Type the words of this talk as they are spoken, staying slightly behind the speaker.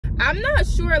I'm not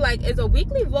sure, like, is a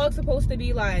weekly vlog supposed to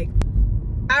be like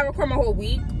I record my whole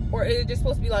week, or is it just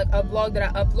supposed to be like a vlog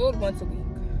that I upload once a week?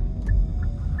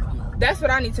 That's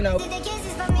what I need to know.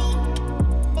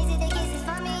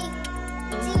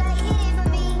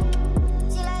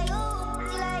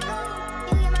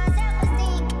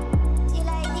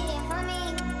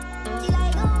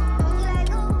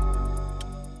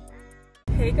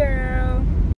 Hey girl.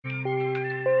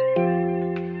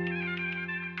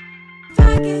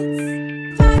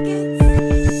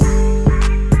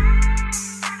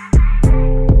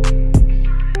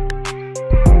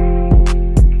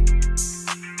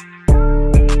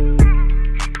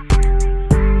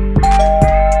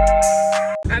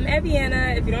 I'm at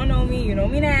Vienna. If you don't know me, you know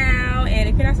me now. And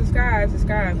if you're not subscribed,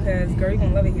 subscribe, because girl, you're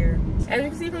gonna love it here. As you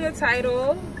can see from the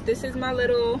title, this is my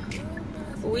little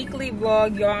weekly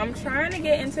vlog, y'all. I'm trying to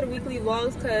get into the weekly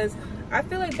vlogs because I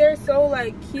feel like they're so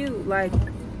like cute, like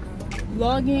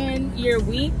vlogging your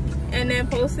week and then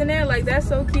posting it, like that's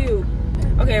so cute.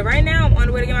 Okay, right now I'm on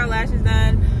the way to get my lashes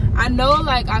done. I know,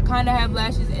 like, I kind of have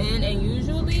lashes in, and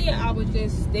usually I would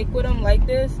just stick with them like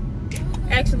this.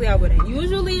 Actually, I wouldn't.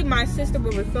 Usually my sister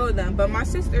would refill them, but my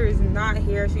sister is not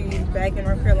here. She's back in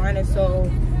North Carolina, so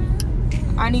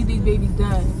I need these babies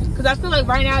done because I feel like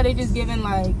right now they're just giving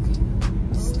like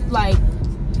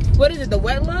what is it, the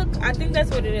wet look? I think that's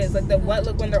what it is, like the wet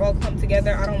look when they're all clumped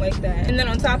together. I don't like that. And then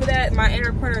on top of that, my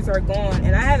inner corners are gone,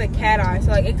 and I have a cat eye,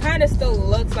 so like it kind of still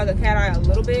looks like a cat eye a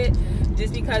little bit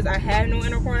just because I have no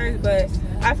inner corners, but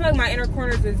I feel like my inner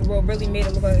corners is what really made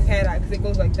it look like a cat eye because it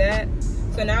goes like that.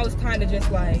 So now it's kind of just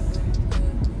like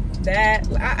that.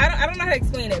 I don't know how to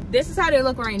explain it. This is how they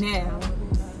look right now.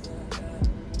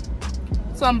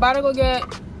 So I'm about to go get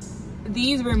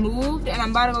these removed, and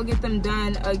I'm about to go get them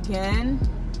done again.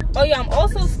 Oh yeah, I'm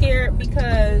also scared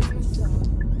because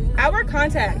I wear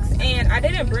contacts, and I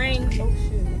didn't bring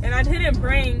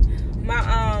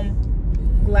my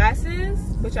glasses,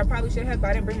 which I probably should have,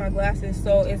 but I didn't bring my glasses.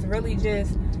 So it's really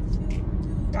just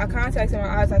my contacts in my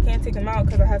eyes. I can't take them out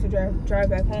because I have to drive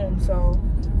back home. So,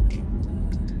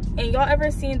 and y'all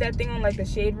ever seen that thing on like the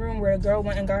Shade Room where a girl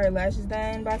went and got her lashes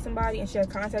done by somebody and she had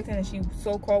contacts in and she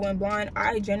so-called went blind?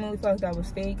 I genuinely felt like that was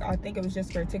fake. I think it was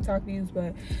just for TikTok views,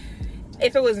 but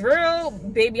if it was real,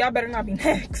 baby, y'all better not be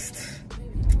next.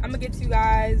 I'm gonna get to you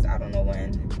guys, I don't know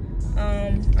when.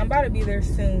 I'm about to be there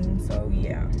soon, so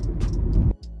yeah.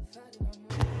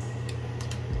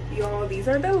 Y'all, these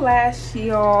are the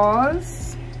lashes.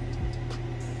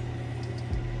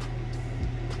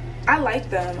 I like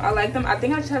them. I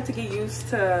think I just have to get used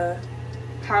to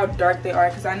how dark they are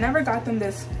because I never got them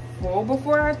this full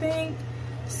before, I think.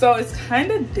 So it's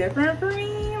kind of different for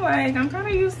me. Like, I'm kind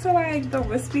of used to like the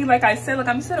wispy, like I said, like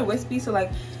I'm used to the wispy, so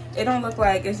like it don't look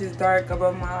like it's just dark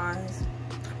above my eyes.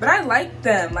 But I like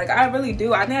them, like I really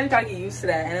do. I think I just gotta get used to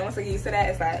that, and then once I get used to that,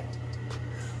 it's like,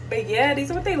 but yeah,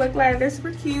 these are what they look like. They're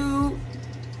super cute.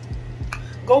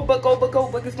 Go book, go book,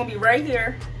 go book. It's gonna be right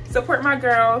here. Support my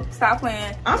girl. Stop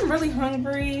playing. I'm really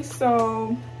hungry,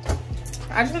 so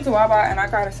I just went to Wawa and I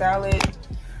got a salad.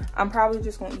 I'm probably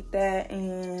just gonna eat that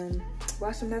and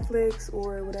watch some Netflix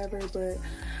or whatever, but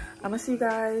I'm gonna see you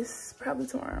guys probably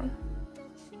tomorrow.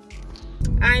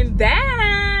 I'm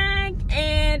back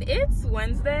and it's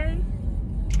Wednesday.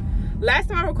 Last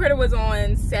time I recorded was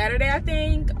on Saturday, I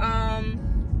think.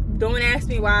 Don't ask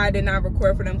me why I did not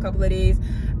record for them a couple of days.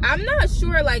 I'm not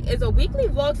sure, like, is a weekly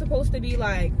vlog supposed to be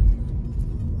like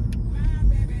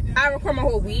I record my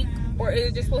whole week, or is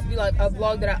it just supposed to be like a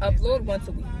vlog that I upload once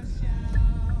a week?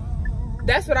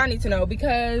 That's what I need to know,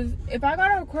 because if I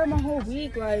gotta record my whole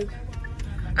week, like,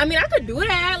 I mean, I could do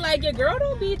that. Like, your girl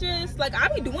don't be just like, I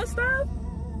be doing stuff,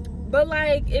 but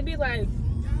like it'd be like,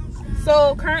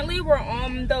 so currently we're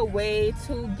on the way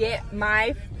to get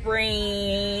my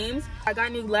frames. I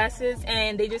got new glasses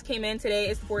and they just came in today.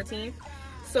 It's the 14th,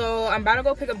 so I'm about to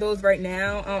go pick up those right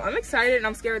now. I'm excited and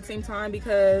I'm scared at the same time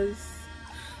because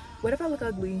what if I look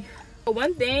ugly?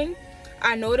 One thing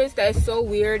I noticed that is so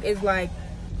weird is like,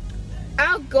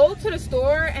 I'll go to the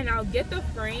store and I'll get the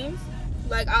frames,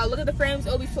 like I'll look at the frames,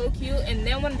 it'll be so cute, and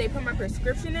then when they put my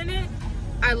prescription in it,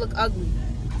 I look ugly.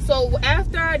 So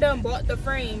after I done bought the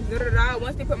frames,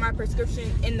 once they put my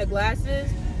prescription in the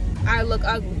glasses, I look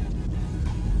ugly.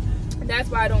 That's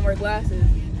why I don't wear glasses.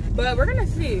 But we're gonna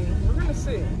see,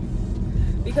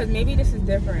 because maybe this is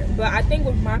different. But I think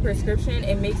with my prescription,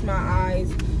 it makes my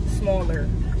eyes smaller.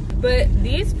 But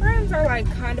these frames are like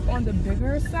kind of on the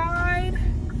bigger side.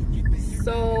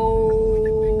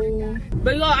 So,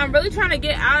 but y'all, I'm really trying to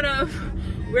get out of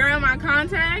wearing my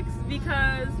contacts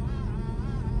because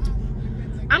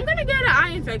I'm gonna get an eye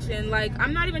infection. Like,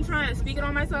 I'm not even trying to speak it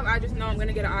on myself. I just know I'm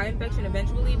gonna get an eye infection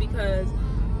eventually because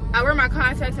I wear my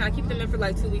contacts and I keep them in for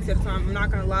like 2 weeks at a time. I'm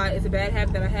not gonna lie, it's a bad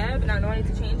habit that I have and I know I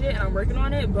need to change it and I'm working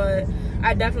on it, but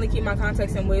I definitely keep my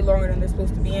contacts in way longer than they're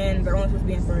supposed to be in. They're only supposed to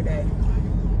be in for a day.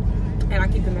 And I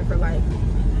keep them in for like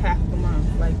half a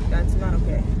month. Like, that's not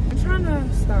okay. I'm trying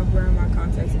to stop wearing my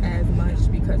contacts as much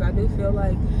because I do feel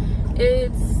like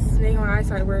it's making my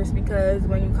eyesight worse, because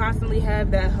when you constantly have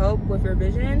that help with your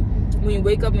vision, when you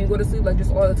wake up and you go to sleep like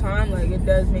just all the time, like it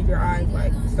does make your eyes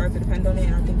like start to depend on it,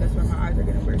 and I think that's why my eyes are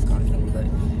getting worse constantly. But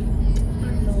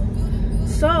I don't know.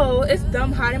 So it's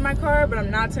dumb hot in my car, but I'm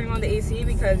not turning on the AC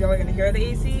because y'all are gonna hear the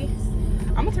AC.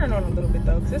 I'm gonna turn it on a little bit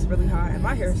though because it's really hot and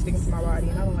my hair is sticking to my body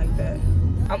and I don't like that.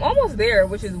 I'm almost there,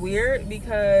 which is weird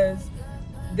because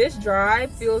this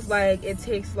drive feels like it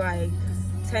takes like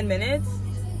 10 minutes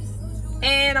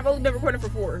and I've only been recording for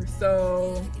 4,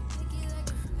 so,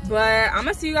 but I'm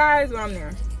gonna see you guys when I'm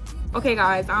there. Okay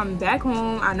guys, I'm back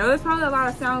home. I know there's probably a lot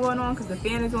of sound going on because the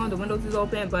fan is on, the windows is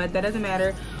open, but that doesn't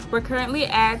matter. We're currently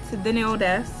at the nail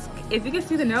desk. If you can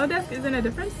see, the nail desk is in a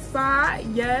different spot.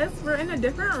 Yes, we're in a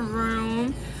different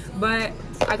room, but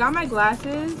I got my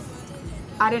glasses.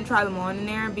 I didn't try them on in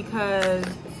there because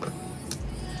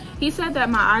he said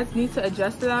that my eyes need to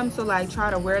adjust to them, so like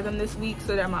try to wear them this week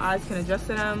so that my eyes can adjust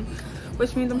to them,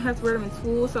 which means I'm gonna have to wear them in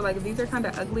school. So like if these are kind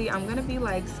of ugly, I'm gonna be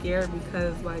like scared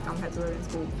because like I'm gonna have to wear them in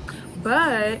school.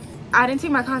 But I didn't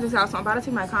take my contacts out, so I'm about to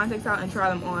take my contacts out and try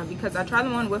them on because I tried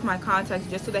them on with my contacts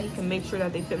just so that he can make sure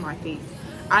that they fit my face.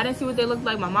 I didn't see what they looked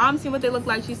like. My mom seen what they looked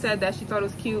like. She said that she thought it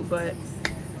was cute, but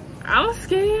I'm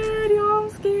scared, y'all. I'm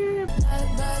scared.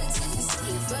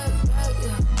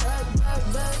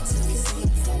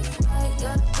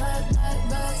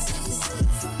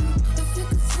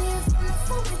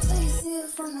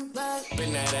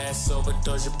 Bring that ass over,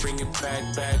 Doja, bring it back.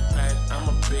 I'm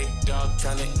a big dog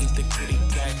trying to eat the kitty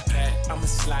cat. I'ma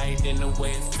slide in the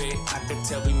way it fit. I can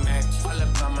tell we match. All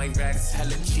up on my racks,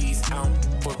 hella cheese out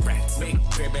for rats. Big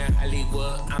crib in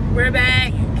Hollywood. We're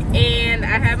back, and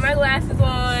I have my glasses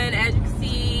on. As you can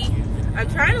see, I'm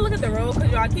trying to look at the road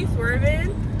because y'all keep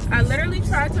swerving. I literally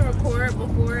tried to record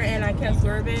before, and I kept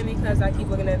swerving because I keep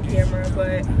looking at the camera.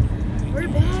 But we're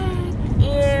back,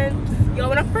 and yo,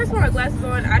 when I first put my glasses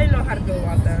on, I didn't know how to feel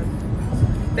about them.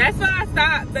 That's why I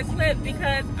stopped the clip,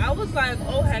 because I was like,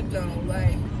 oh heck no,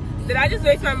 like, did I just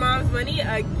waste my mom's money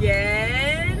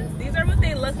again? These are what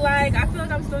they look like. I feel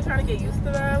like I'm still trying to get used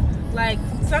to them. Like,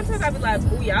 sometimes I'll be like,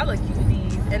 oh yeah, I look cute with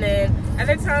these, and then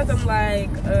other times I'm like,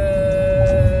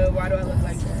 why do I look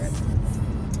like that?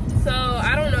 So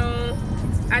I don't know.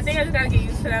 I think I just gotta get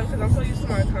used to them because I'm so used to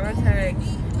my contacts.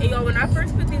 And yo, when I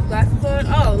first put these glasses on,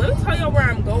 oh, let me tell y'all where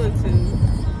I'm going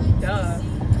to. Duh.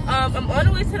 I'm on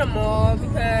the way to the mall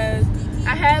because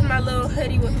I have my little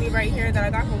hoodie with me right here that I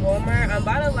got from Walmart. I'm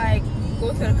about to like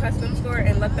go to the custom store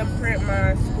and let them print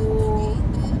my school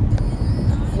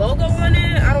logo on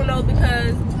it. I don't know,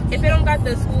 because if it don't got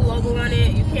the school logo on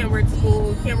it, you can't wear it to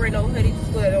school. You can't wear no hoodie to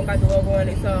school that don't got the logo on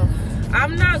it. So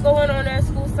I'm not going on that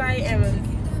school site and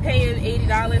paying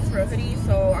 $80 for a hoodie.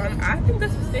 So I think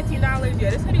this was $15.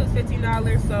 Yeah, this hoodie was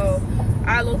 $15. So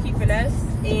I low-key finessed,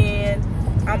 and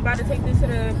I'm about to take this to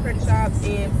the print shop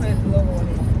and put the logo on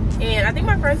it. And I think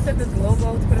my friend said this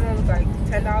logo to put it on was like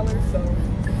 $10. So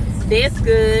that's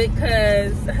good,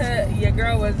 because your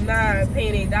girl was not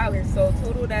paying $8. So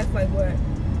total, that's like what,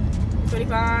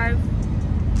 25?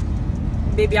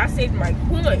 Baby, I saved my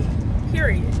coin,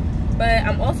 period. But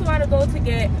I'm also about to go to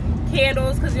get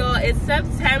candles because y'all, it's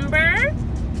September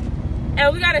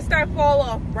and we gotta start fall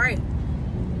off right.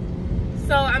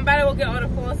 So I'm about to go get all the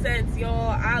fall scents,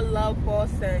 y'all. I love fall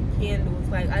scent candles.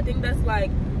 Like, I think that's like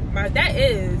that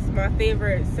is my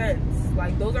favorite scents.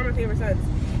 Like, those are my favorite scents.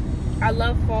 I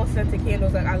love fall scented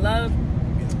candles. Like, I love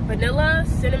vanilla,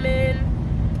 cinnamon,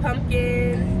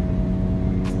 pumpkin,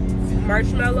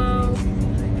 marshmallow.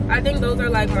 I think those are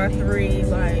like my 3,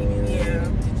 like, yeah.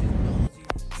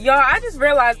 Y'all, I just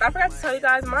realized, I forgot to tell you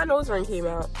guys, my nose ring came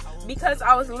out. Because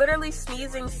I was literally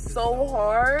sneezing so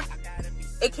hard,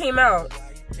 it came out.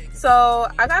 So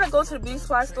I gotta go to the beauty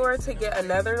supply store to get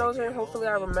another nose ring. Hopefully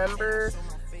I remember,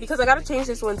 because I gotta change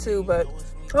this one too, but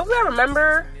hopefully I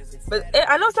remember. But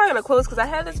I know it's not gonna close because I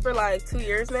had this for like 2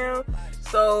 years now.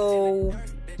 So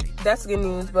that's good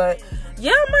news. But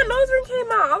yeah, my nose ring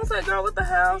came out. I was like, girl, what the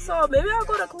hell? So maybe I'll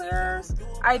go to Clears.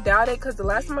 I doubt it, because the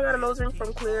last time I got a nose ring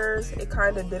from Clears, it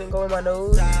kind of didn't go in my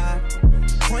nose.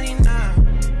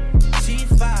 29,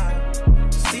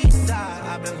 G5, seaside.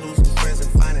 I've been losing friends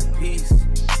and finding peace.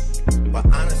 But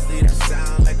honestly, that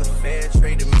sounds like a fair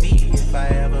trade to me. If I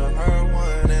ever heard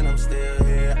one, and I'm still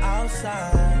here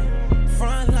outside.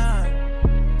 Front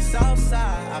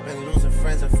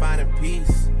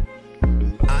peace.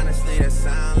 Honestly, that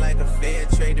sound like a fair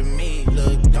trade to me.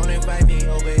 Look, don't invite me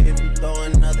over if you throw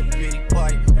another pretty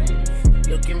party.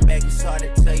 Looking back, it's hard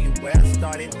to tell you where I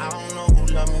started. I don't know who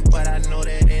loved me, but I know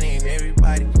that it ain't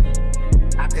everybody.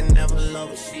 I can never love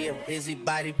her, she a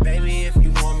busybody. Baby, if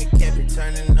you want me, can't be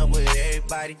turning up with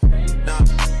everybody. Nah,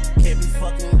 can't be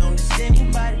fucking on this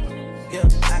anybody. Yeah,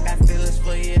 I got feelings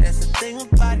for you, that's the thing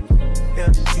about it.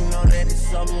 Yeah, you know that it's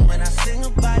something when I sing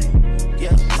about it.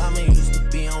 Yeah, mama used to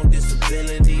be on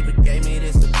disability, but gave me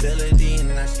this ability.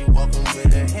 And now she walking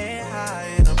with her head high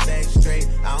and her back straight.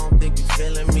 I don't think you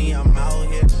feeling me, I'm out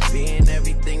here being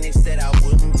everything they said I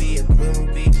wouldn't be, it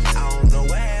couldn't be. I don't know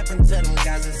what happened to them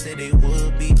guys that said they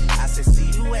would be. I said, see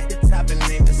you at the top and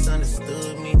they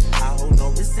misunderstood me. I hold no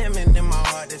resentment in my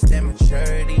heart, that's that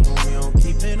maturity. And we don't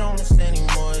keep it on us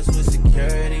anymore, it's with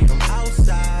security. I'm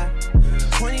outside,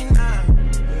 29,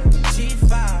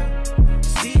 G5,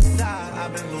 Seaside.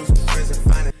 I've been losing friends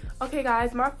and finding. Okay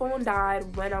guys, my phone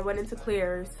died when I went into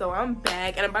Claire's, so I'm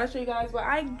back and I'm about to show you guys what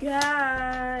I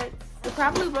got. You're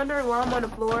probably wondering why I'm on the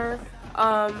floor.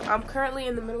 I'm currently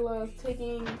in the middle of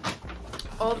taking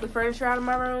all of the furniture out of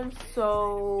my room,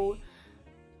 so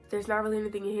there's not really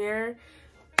anything here.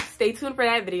 Stay tuned for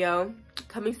that video.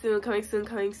 Coming soon, coming soon,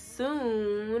 coming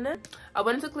soon. I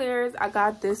went into Claire's. I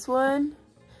got this one.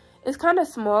 It's kind of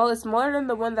small. It's smaller than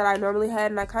the one that I normally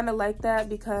had, and I kind of like that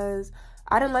because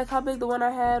I didn't like how big the one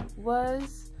I had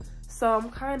was. So I'm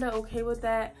kind of okay with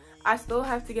that. I still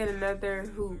have to get another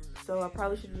hoop, so I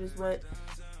probably should have just went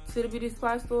to the beauty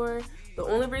supply store. The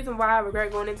only reason why I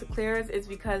regret going into Claire's is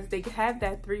because they have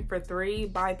that 3 for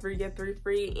 $3, buy 3 get 3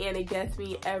 free, and it gets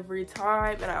me every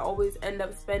time, and I always end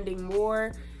up spending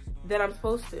more than I'm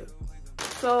supposed to.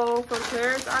 So from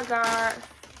Claire's, I got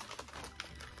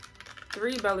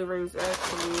 3 belly rings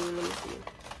actually. Let me see.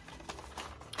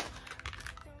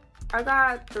 I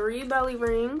got 3 belly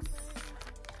rings.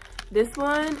 This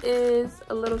one is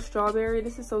a little strawberry.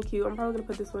 This is so cute. I'm probably gonna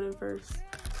put this one in first.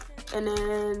 And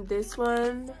then this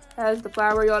one has the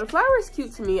flower. Y'all, the flower is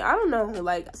cute to me. I don't know,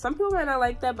 like some people might not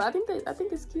like that, but I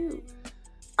think it's cute.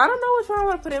 I don't know which one I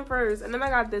want to put in first. And then I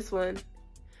got this one.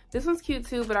 This one's cute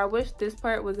too, but I wish this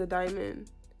part was a diamond.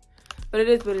 But it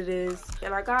is what it is.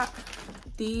 And I got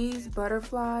these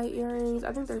butterfly earrings.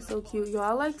 I think they're so cute. Y'all,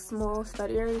 I like small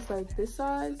stud earrings like this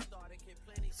size.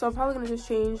 So I'm probably gonna just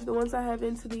change the ones I have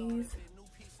into these.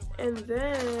 And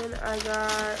then I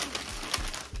got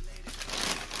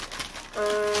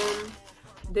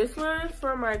this one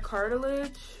for my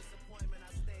cartilage.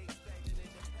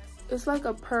 It's like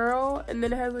a pearl, and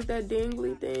then it has like that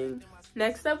dangly thing.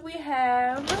 Next up we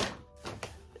have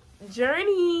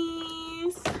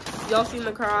Journeys. Y'all seen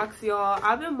the Crocs, y'all.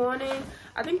 I've been wanting,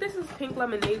 I think this is pink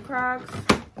lemonade Crocs.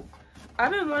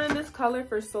 I've been wanting this color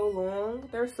for so long.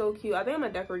 They're so cute. I think I'm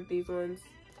gonna decorate these ones.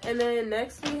 And then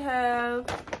next we have,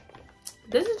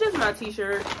 this is just my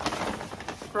t-shirt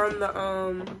from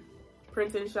the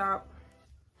printing shop.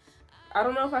 I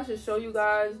don't know if I should show you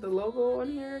guys the logo on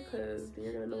here because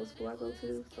you're gonna know what school I go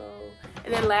to. So,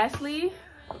 and then lastly,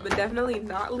 but definitely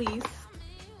not least,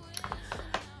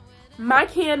 my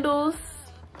candles.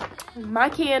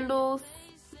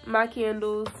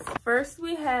 First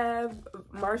we have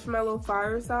Marshmallow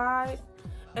Fireside,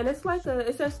 and it's like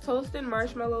it says toasted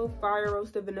marshmallow, fire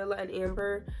roasted vanilla, and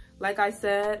amber. Like I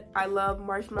said, I love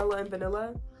marshmallow and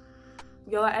vanilla.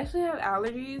 Y'all, I actually have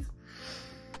allergies.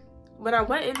 When I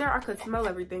went in there, I could smell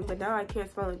everything, but now I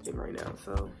can't smell anything right now.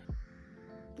 So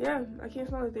yeah, I can't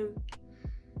smell anything.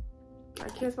 I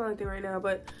can't smell anything right now.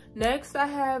 But next I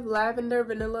have lavender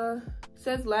vanilla. It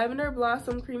says lavender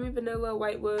blossom, creamy vanilla,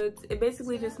 white woods. It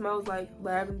basically just smells like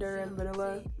lavender and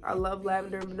vanilla. I love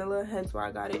lavender and vanilla, hence why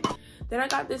I got it. Then I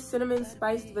got this cinnamon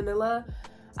spiced vanilla.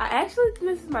 I actually think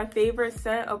this is my favorite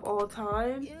scent of all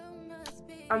time.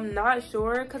 I'm not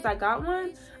sure because I got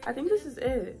one. I think this is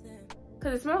it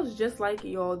because it smells just like it,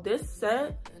 y'all. This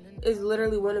scent is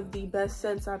literally one of the best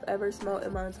scents I've ever smelled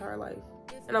in my entire life.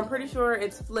 And I'm pretty sure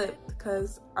it's flipped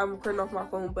because I'm recording off my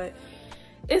phone, but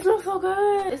it smells so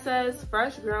good. It says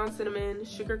fresh ground cinnamon,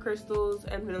 sugar crystals,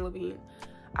 and vanilla bean.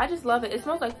 I just love it. It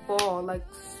smells like fall, like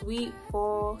sweet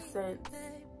fall scents.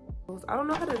 I don't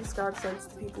know how to describe scents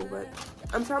to people, but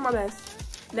I'm trying my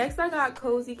best. Next, I got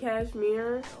Cozy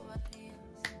Cashmere.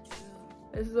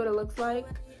 This is what it looks like.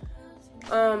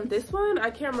 This one, I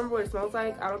can't remember what it smells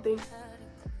like. I don't think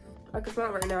I can smell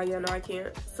it right now. Yeah, no, I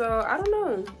can't. So, I don't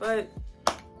know, but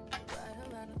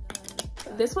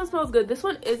this one smells good. This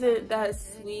one isn't that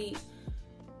sweet,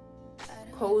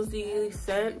 cozy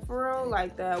scent for real,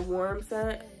 like that warm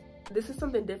scent. This is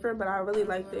something different, but I really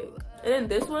liked it. And then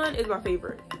this one is my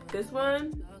favorite. This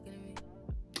one,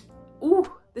 ooh,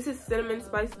 This is cinnamon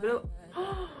spice vanilla.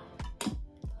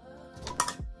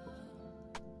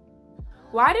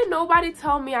 Why did nobody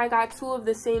tell me I got 2 of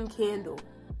the same candle?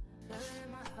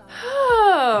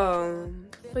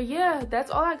 But yeah,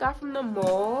 that's all I got from the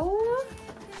mall.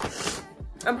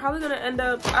 I'm probably gonna end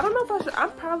up, I don't know if I should,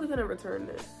 I'm probably gonna return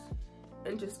this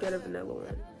and just get a vanilla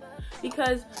one.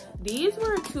 Because these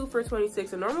were 2 for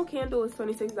 $26. A normal candle is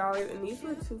 $26 and these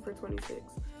were 2 for $26.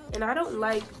 And I don't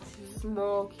like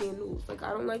small candles. Like,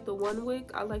 I don't like the 1 wick,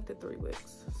 I like the 3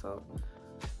 wicks. So,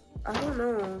 I don't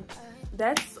know.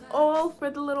 That's all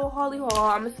for the little Holly haul.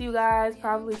 I'm gonna see you guys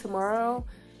probably tomorrow.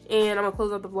 And I'm gonna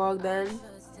close out the vlog then.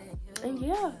 And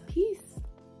yeah, peace.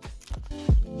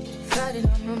 Fighting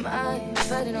on my mind,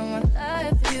 fighting on my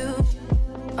life,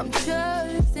 I'm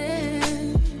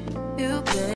trusting you, babe.